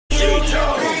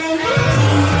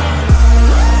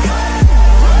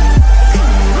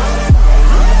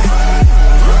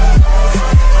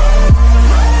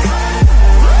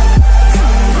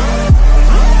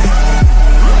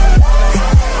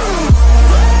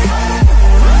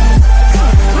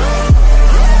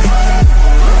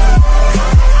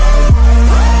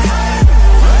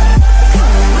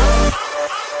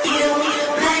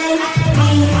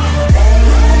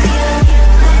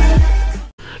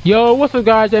Yo, what's up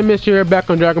guys, I missed you here back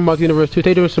on Dragon Ball Xenoverse 2.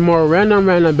 Today doing some more random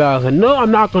battles. And no,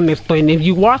 I'm not going to explain. If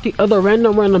you watch the other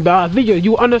random battle videos,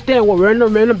 you understand what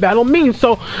random battle means.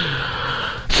 So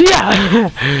yeah.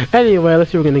 Anyway,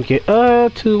 let's see what we're gonna get.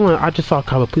 2-1. I just saw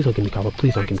Kaba. Please don't give me Kaba.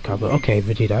 Please don't give me Kaba. Okay,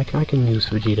 Vegeta. I can use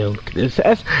Vegeta.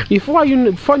 Before I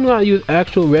knew how to use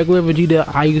actual regular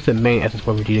Vegeta, I used the main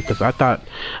SS4 Vegeta because I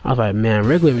was like, man,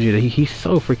 regular Vegeta, he's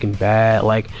so freaking bad.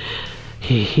 Like,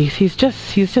 he's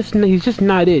just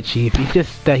not it, Chief. He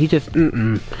just ain't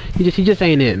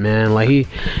it, man. Like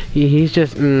he's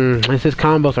just it's his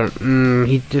combos are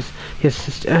this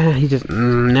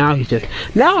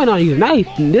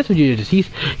Vegeta just he's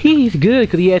good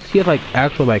because he has like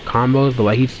actual like combos, but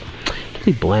like he's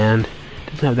really bland.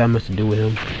 Doesn't have that much to do with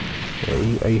him.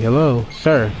 Are you hello,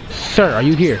 sir, are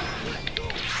you here?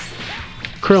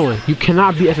 Krillin, you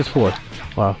cannot be SS4.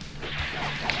 Wow.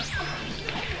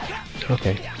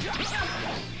 Okay.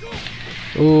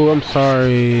 Ooh, I'm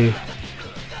sorry.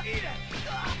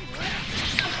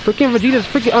 Freaking Vegeta's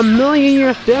freaking a million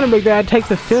year standard break that takes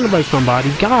to standard break somebody.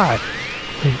 God,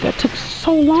 that took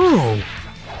so long.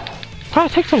 Why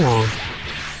did it take so long?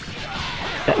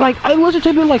 Like, I literally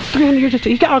took me like 300 years just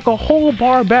to, he got like a whole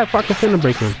bar back before I could standard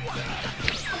break him.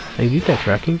 Hey, you that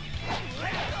tracking?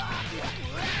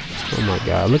 Oh my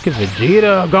God, look at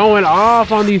Vegeta going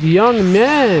off on these young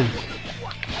men.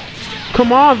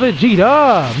 Come on,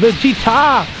 Vegeta!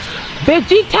 Vegeta!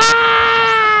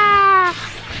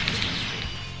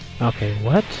 Okay,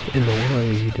 what in the world are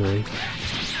you doing?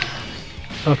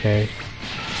 Okay.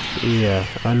 Yeah,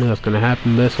 I knew that's gonna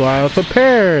happen. That's why I was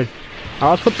prepared!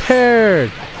 I was prepared,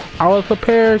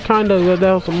 kinda.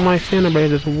 That was my standard break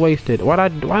just wasted. Why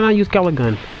not use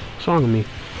Galagun? What's wrong with me?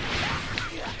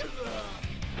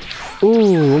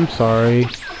 Ooh, I'm sorry.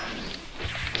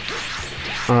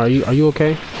 Are you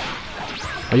okay?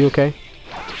 Are you okay?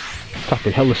 I'm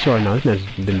talking hella shit right now. This man's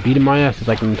been beating my ass. It's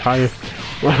like an entire...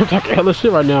 I'm talking hella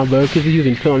shit right now, bro. Because he's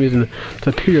using Pill. I'm using the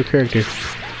superior character.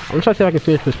 I'm trying to see if I can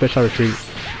finish with special retreat.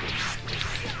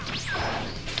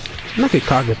 I'm not get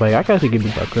cocky. Like, I gotta get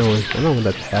beat by Krillin. I don't want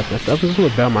that to happen. That's just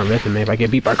what about my resume if I get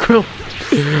beat by Krillin.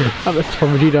 I'm just for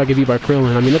Vegeta, I get beat by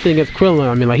Krillin. I mean, nothing against Krillin.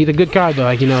 I mean, like, he's a good guy, but,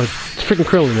 like, you know, it's freaking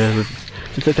Krillin, man.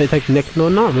 It's like next... No,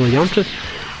 not really. I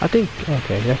think...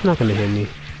 Okay, that's not gonna hit me.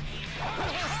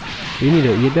 You need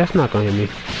it. That's not gonna hit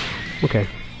me. Okay.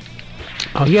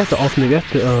 Oh, he has the ultimate. That's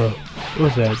the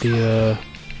what's that? The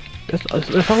that's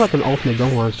sounds like an ultimate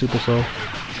Gohan Super Soul.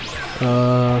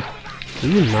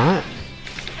 Can you not?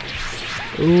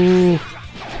 Ooh,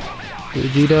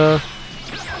 Vegeta,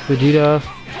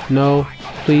 no,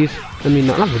 please. I mean,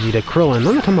 not Vegeta. Krillin.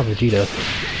 I'm not talking about Vegeta.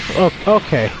 Oh,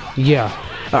 okay, yeah.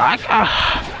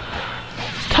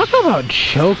 Talk about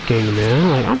choking,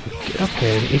 man. Like,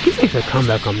 okay. If he makes a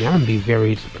comeback on me, I'm gonna be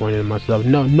very disappointed in myself.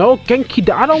 No Genki.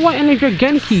 I don't want any of your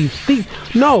Genkis. Please,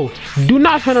 no. Do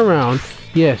not turn around.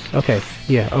 Yes. Okay.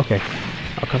 Yeah. Okay.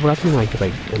 Okay. But I think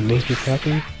like amazing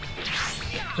happening.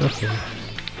 Okay.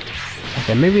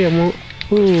 Okay. Maybe I won't.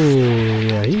 Ooh.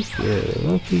 Yeah. He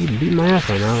beat my ass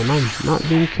right now, and I'm not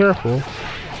being careful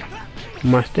with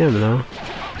my stamina.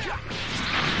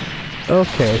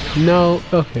 Okay, no,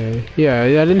 okay, yeah, I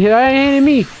didn't hit, I ain't hitting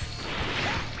me.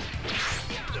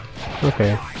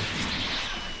 Okay.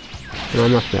 No,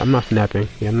 I'm not snapping.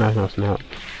 Yeah, I'm not gonna snap.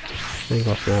 I ain't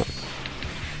gonna snap.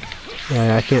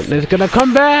 Yeah, I can't, it's gonna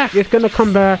come back! It's gonna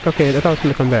come back! Okay, that's how it's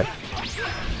gonna come back.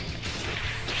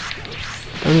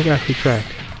 Let me actually track.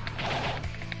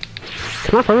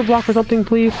 Can I cover block or something,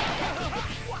 please?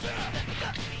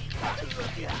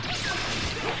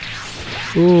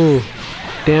 Ooh.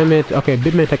 Damn it. Okay,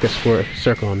 big man take a square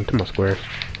circle on to my square.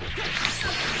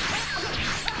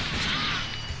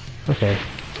 Okay.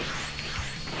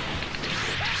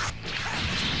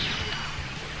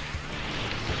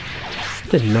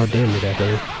 Did no damage that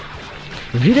though.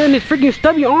 Vegeta and his freaking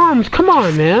stubby arms! Come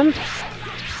on, man!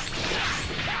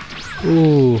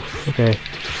 Ooh, okay.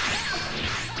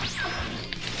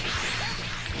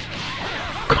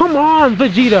 Come on,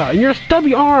 Vegeta, and your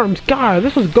stubby arms! God,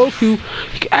 this was Goku.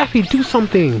 He could actually do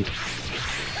something.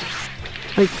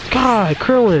 Like, God,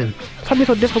 Krillin, stop being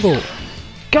so difficult.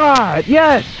 God,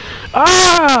 yes!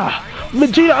 Ah!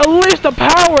 Vegeta, unleash the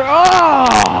power!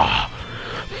 Ah!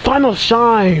 Final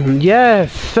shine!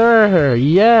 Yes, sir!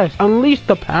 Yes! Unleash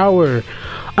the power!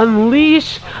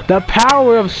 Unleash the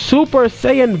power of Super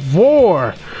Saiyan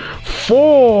 4!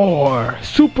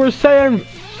 Super Saiyan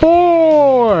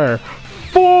 4!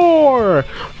 4!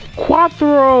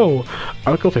 Quattro!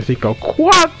 I was gonna say Cinco.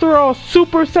 Quattro!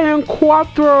 Super Saiyan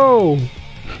Quattro!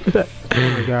 Oh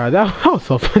my god, that was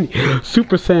so funny.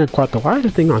 Super Saiyan Quarter. Why is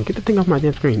this thing on? Get the thing off my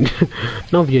damn screen.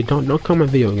 No, you don't come my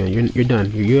video again. You're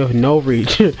done. You have no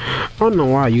reach. I don't know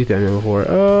why I used that name before.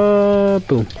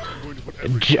 Boom.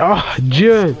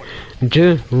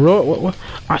 What?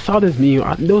 I saw this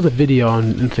meme. There was a video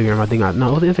on Instagram. I think it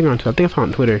was Instagram. I think I saw it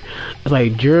on Twitter. It's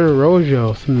like Jiren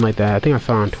Rojo, something like that. I think I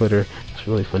saw it on Twitter. It's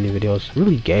really funny video. It's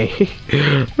really gay.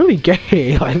 Really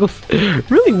gay. Like, it was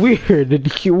really weird.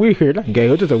 Weird. Not gay. It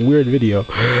was just a weird video.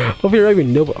 Hope you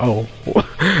even know. Oh.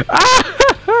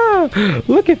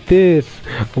 Look at this.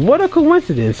 What a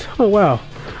coincidence. Oh, wow.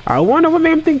 I wonder what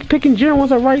made him think picking Jiren was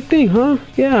the right thing, huh?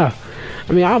 Yeah.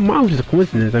 I mean, mine was just a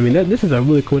coincidence. I mean, this is a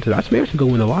really coincidence. Maybe I should go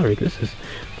win the lottery. This is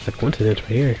a coincidence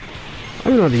right here. I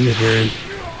don't know how to use Jiren.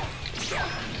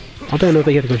 I don't know if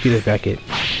they have to go shoot this back it.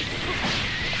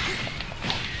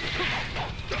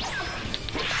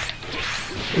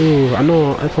 Ooh, I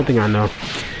know. That's something I know.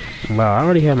 Wow, I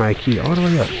already have my key all the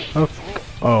way up.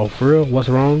 Oh, for real? What's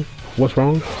wrong? What's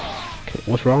wrong? Okay,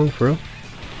 what's wrong, for real?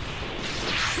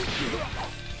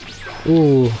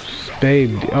 Ooh,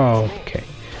 spade. Oh, okay.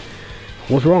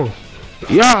 What's wrong?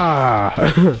 Yeah!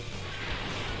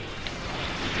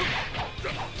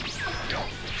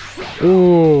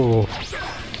 Ooh.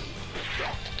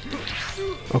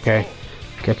 Okay.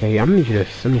 Okay, I'm gonna need you to.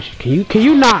 Can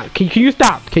you not? Can you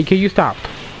stop? Can you stop?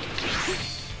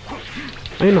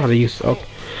 I don't know how to use. Okay.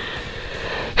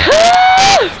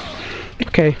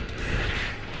 Okay.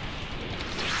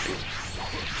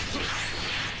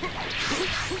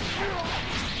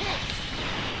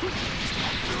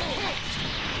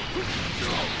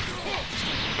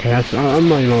 Okay, I'm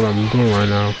not even know what I'm doing right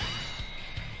now.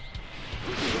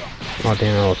 Oh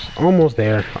damn, I was almost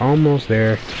there. Almost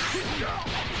there.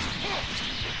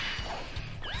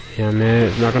 Yeah, man,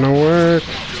 it's not gonna work.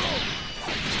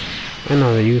 I know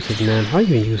how to use it, man. How do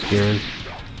you even use Jiren?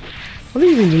 How do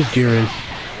you even use Jiren?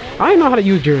 I don't know how to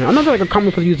use Jiren. I know that like a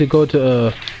common place use to go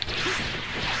to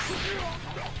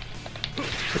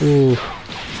Ooh.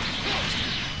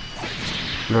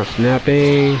 Not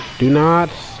snapping. Do not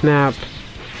snap.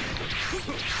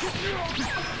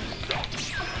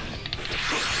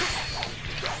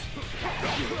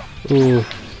 Ooh.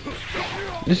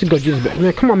 This is go just back.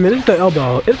 Man, come on, man. It's the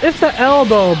elbow. It's the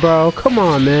elbow, bro. Come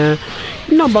on, man.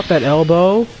 You know about that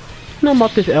elbow. You know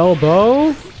about this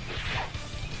elbow.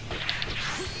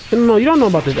 No, you don't know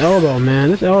about this elbow,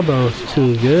 man. This elbow is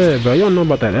too good, bro. You don't know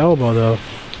about that elbow, though.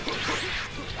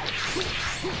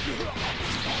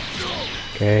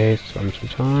 Okay, some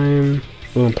time.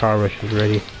 Boom, power rush is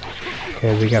ready.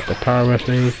 Okay, we got the power rush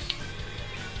thing.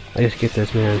 I just get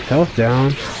this man's health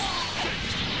down.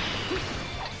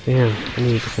 Damn, I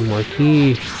need to get some more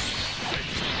key.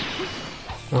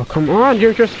 Oh, come on,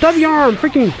 you're stub your arm!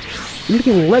 Freaking, you're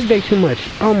making leg day too much.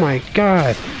 Oh my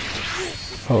god.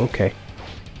 Oh, okay.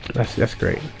 That's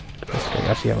great. That's great.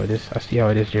 I see how it is. I see how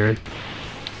it is, Jiren.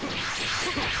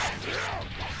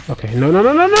 Okay, no!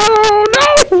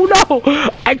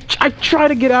 I try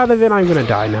to get out of it. I'm gonna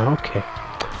die now. Okay.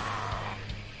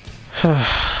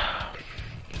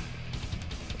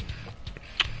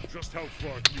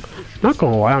 Not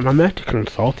gonna lie, I'm actually kind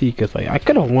of salty because like I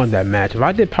could have won that match if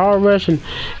I did power rush and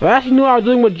if I actually knew what I was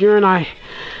doing with Jiren. I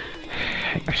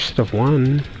should have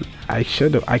won. I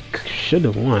should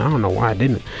have won. I don't know why I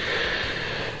didn't.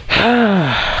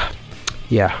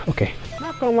 Yeah. Okay.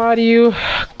 Not gonna lie to you.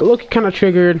 Look, kind of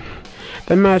triggered.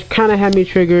 That match kind of had me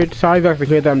triggered. Sorry if I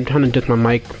forget that I'm trying to adjust my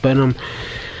mic, but look,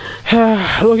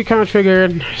 kind of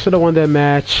triggered. Should have won that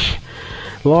match.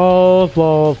 Lol.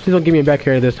 Please don't give me a bad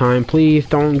character this time. Please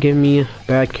don't give me a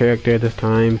bad character this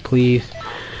time. Please.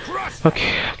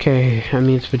 Okay. I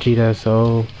mean, it's Vegeta,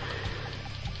 so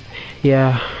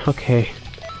yeah. Okay.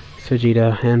 It's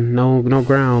Vegeta and no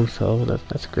ground, so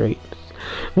that's great.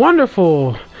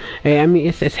 Wonderful. Hey, I mean,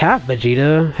 it's half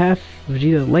Vegeta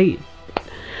late.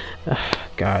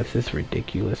 God, this is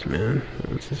ridiculous, man.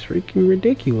 This is freaking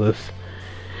ridiculous.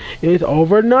 It's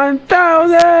over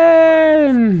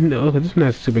 9,000! No, this one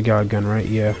has Super God Gun, right?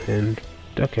 Yeah, and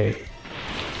okay.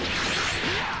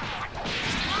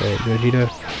 Okay, Vegeta.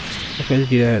 Okay,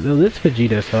 Vegeta. No, this is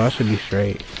Vegeta, so I should be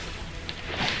straight.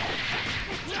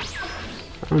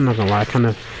 I'm not gonna lie,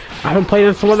 I haven't played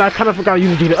in so long that I kind of forgot to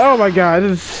use Vegeta. Oh my god,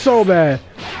 this is so bad.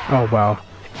 Oh wow.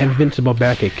 Invincible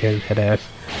back hit, head ass.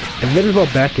 Invincible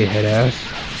back hit, head ass.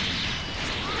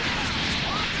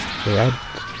 Yeah, I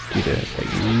do this, like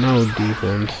no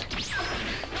defense.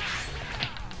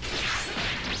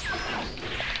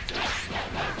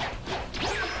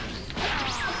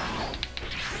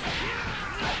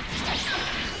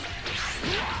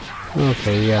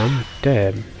 Okay, yeah, I'm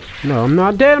dead. No, I'm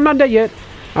not dead. I'm not dead yet.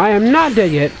 I am not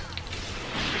dead yet.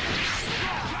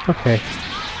 Okay.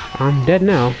 I'm dead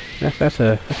now. That's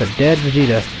a dead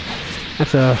Vegeta.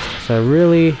 That's a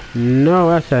really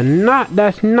no. That's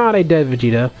not a dead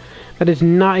Vegeta. That is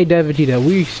not a dead Vegeta.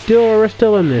 We're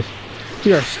still in this.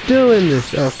 We are still in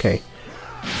this. Okay.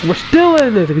 We're still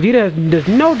in this. Vegeta does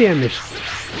no damage.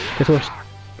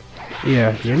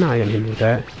 Yeah, you're not gonna hit me with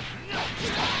that.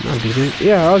 Not decent.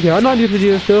 Yeah, okay. I'm not using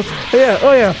Vegeta still.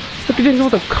 Oh yeah. Look at this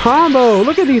with a combo.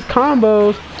 Look at these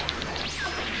combos.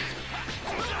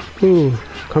 Ooh,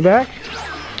 come back.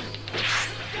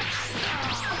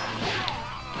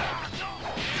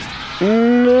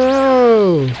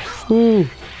 No. Ooh.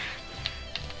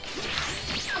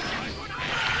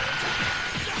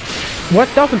 What?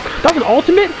 That was an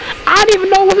ultimate? I didn't even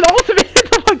know it was an ultimate.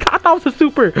 Oh my god, I thought it was a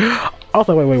super. I was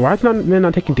like, wait, why is man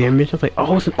not taking damage? I was like,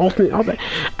 oh, it's an ultimate. I was like,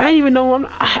 I didn't even know.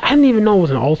 I didn't even know it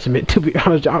was an ultimate. To be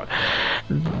honest,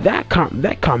 that caught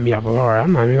me off guard.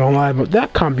 I'm not even gonna lie, but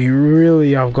that caught me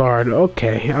really off guard.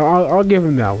 Okay, I'll give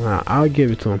him that one. I'll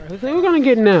give it to him. So we're gonna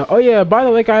get now. Oh yeah, by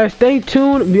the way, guys, stay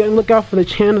tuned. Be on the lookout for the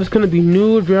channel. There's gonna be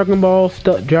new Dragon Ball Z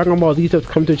stuff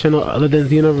coming to the channel other than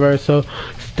Xenoverse. So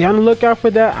stay on the lookout for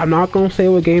that. I'm not gonna say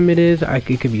what game it is.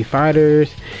 It could be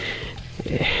fighters.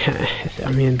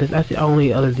 I mean, that's the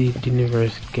only other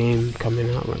Xenoverse game coming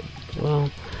out. Like,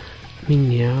 well, I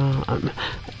mean, yeah.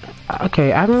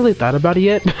 Okay, I haven't really thought about it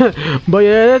yet, but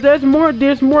yeah, there's more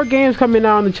games coming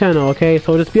out on the channel. Okay,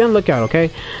 so just be on the lookout. Okay,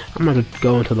 I'm gonna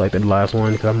go into like the last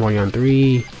one because I'm already on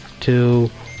 3, 2,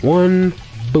 1,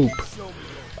 boop.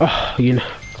 Oh, you know,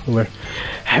 cooler.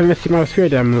 I haven't seen my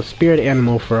spirit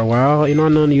animal for a while. You know, I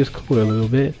know to use cooler a little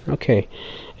bit. Okay.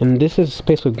 And this is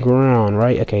space with ground,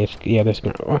 right? Okay, yeah, this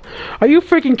ground. Are you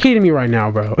freaking kidding me right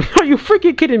now, bro? Are you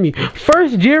freaking kidding me?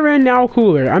 First Jiren, now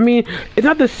cooler. I mean, it's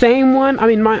not the same one. I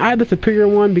mean, I have the superior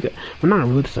one because, well, not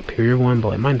really the superior one, but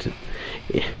like mine's.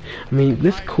 I mean,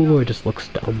 this cooler just looks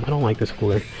dumb. I don't like this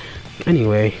cooler.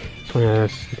 Anyway, this one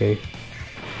has okay.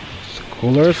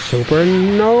 Cooler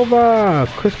Supernova.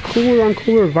 Chris Cooler on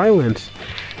Cooler Violence.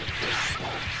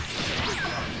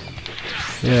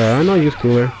 Yeah, I know use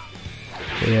cooler.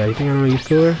 Yeah, you think I know how to use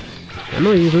cooler? I know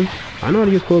how to use him. I know how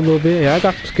to use cooler a little bit. Yeah, I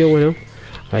got some skill with him.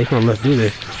 Alright, come on, let's do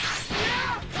this.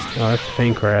 Oh, that's the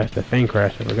Fang Crash. The Fang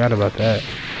Crash. I forgot about that.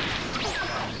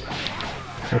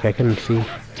 Okay, I couldn't see.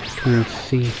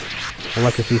 I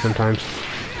like to see sometimes.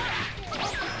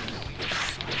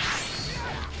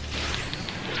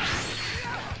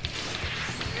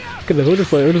 Look at this.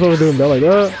 We're just over doing that.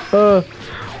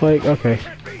 Like, okay.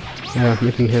 Yeah,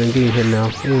 making hit and getting hit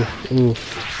now. Ooh.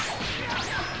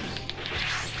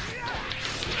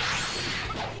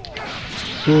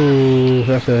 Ooh,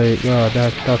 that's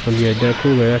gonna be a dead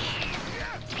cooler.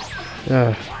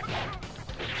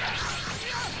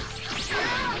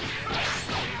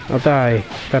 I'll die.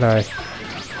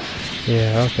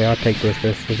 Yeah, okay, I'll take this.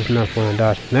 This is not fun to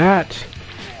dodge that.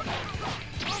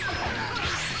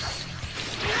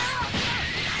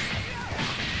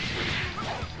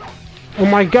 Oh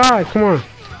my god, come on.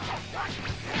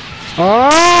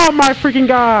 Oh my freaking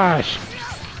gosh.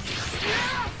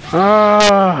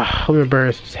 Ah, let me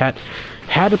burst. Just had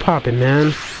to pop it,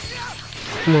 man.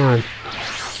 Come on.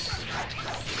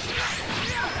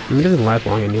 I mean, it doesn't last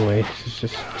long anyway. It's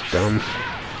just dumb.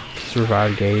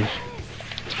 Survive gauge.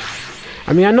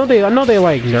 I mean, I know they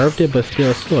like nerfed it, but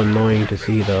still annoying to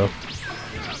see though.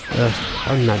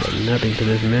 I'm not doing nothing to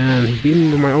this man. He's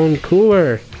beating my own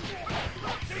cooler.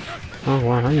 Oh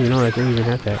wow, I didn't even know I didn't even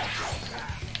have that.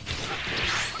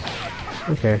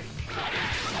 Okay.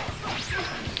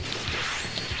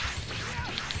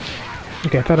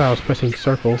 Okay, I thought I was pressing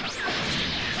circle.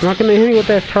 I'm not gonna hit me with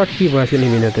that charge key, but I didn't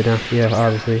even have to down. Yeah,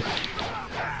 obviously.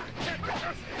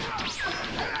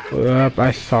 Up,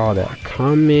 I saw that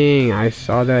coming.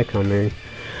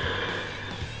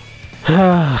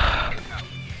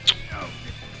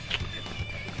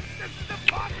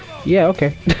 Yeah,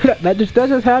 okay. that just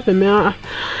happened, man.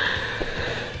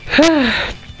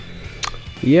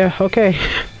 Yeah, okay.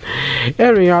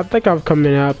 Anyway, I think I'm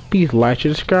coming out. Please like,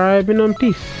 subscribe, and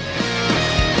peace.